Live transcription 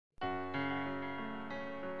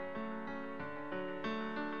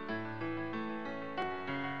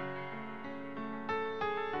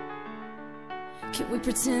Can we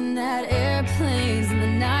pretend that airplanes in the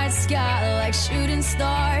night sky are like shooting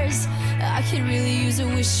stars? I could really use a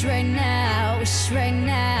wish right now, wish right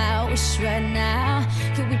now, wish right now.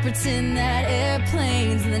 Can we pretend that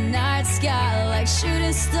airplanes in the night sky are like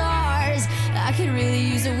shooting stars? I could really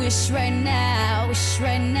use a wish right now, wish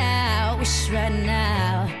right now, wish right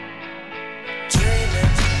now.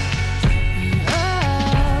 Dreaming.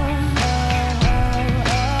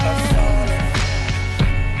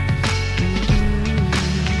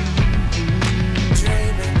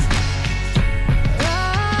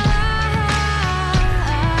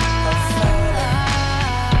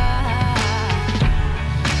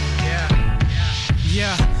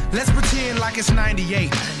 Let's pretend like it's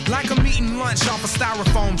 98, like I'm eating lunch off a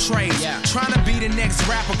styrofoam tray. Trying to be the next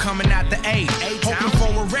rapper coming out the A, hoping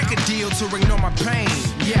for a record deal to ignore my pain.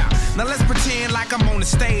 Now let's pretend like I'm on the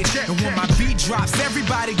stage, and when my beat drops,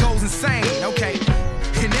 everybody goes insane. Okay,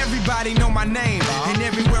 and everybody know my name, and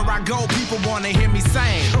everywhere I go, people wanna hear me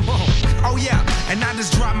sing. Oh yeah, and I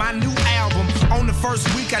just dropped my new album. On the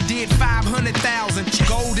first week I did 500,000.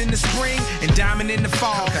 Gold in the spring and diamond in the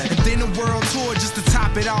fall. And then a world tour just to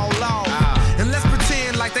top it all off. And let's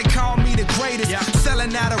pretend like they call me the greatest.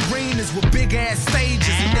 Selling out arenas with big ass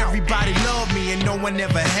stages. And everybody love me and no one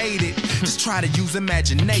ever hated. Just try to use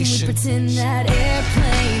imagination. Can we pretend that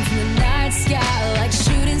airplanes in the night sky are like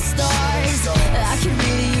shooting stars? I could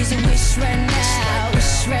really use a wish right now,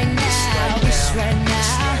 wish right now, wish right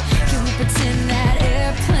now. Can we pretend that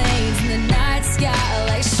airplanes in the night sky are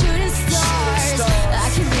like shooting stars? I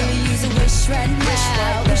could really use a wish right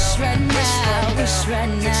now, wish right now, wish right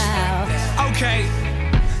now. Okay,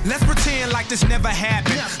 let's pretend like this never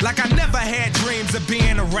happened. Like I never had dreams of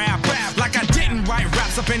being a rapper. Like I didn't write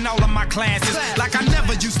raps up in all of my classes. Like I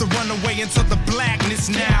never used to run away into the blackness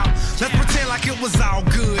now. Let's pretend like it was all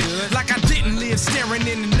good. Like I didn't live staring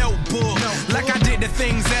in the notebook. Like I did the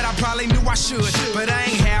things that I probably knew I should. But I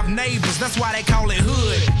ain't have neighbors, that's why they call it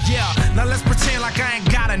hood. Yeah, now let's pretend like I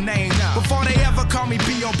ain't got a name. Before they ever call me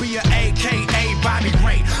B.O.B. or A.K.A. Bobby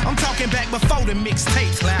Ray. I'm talking back before the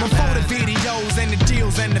mixtapes, before the videos and the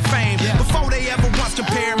deals and the fame. Before they ever once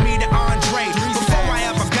compared me to Andre. Before I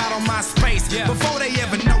ever got on my space. Before they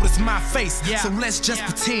ever noticed my face. So let's just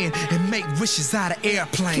pretend and make wishes out of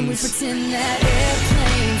airplanes. Can we pretend that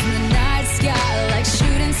airplanes in the night sky are like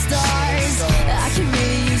shooting stars? I could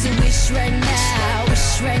really use a wish right now,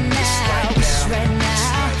 wish right now.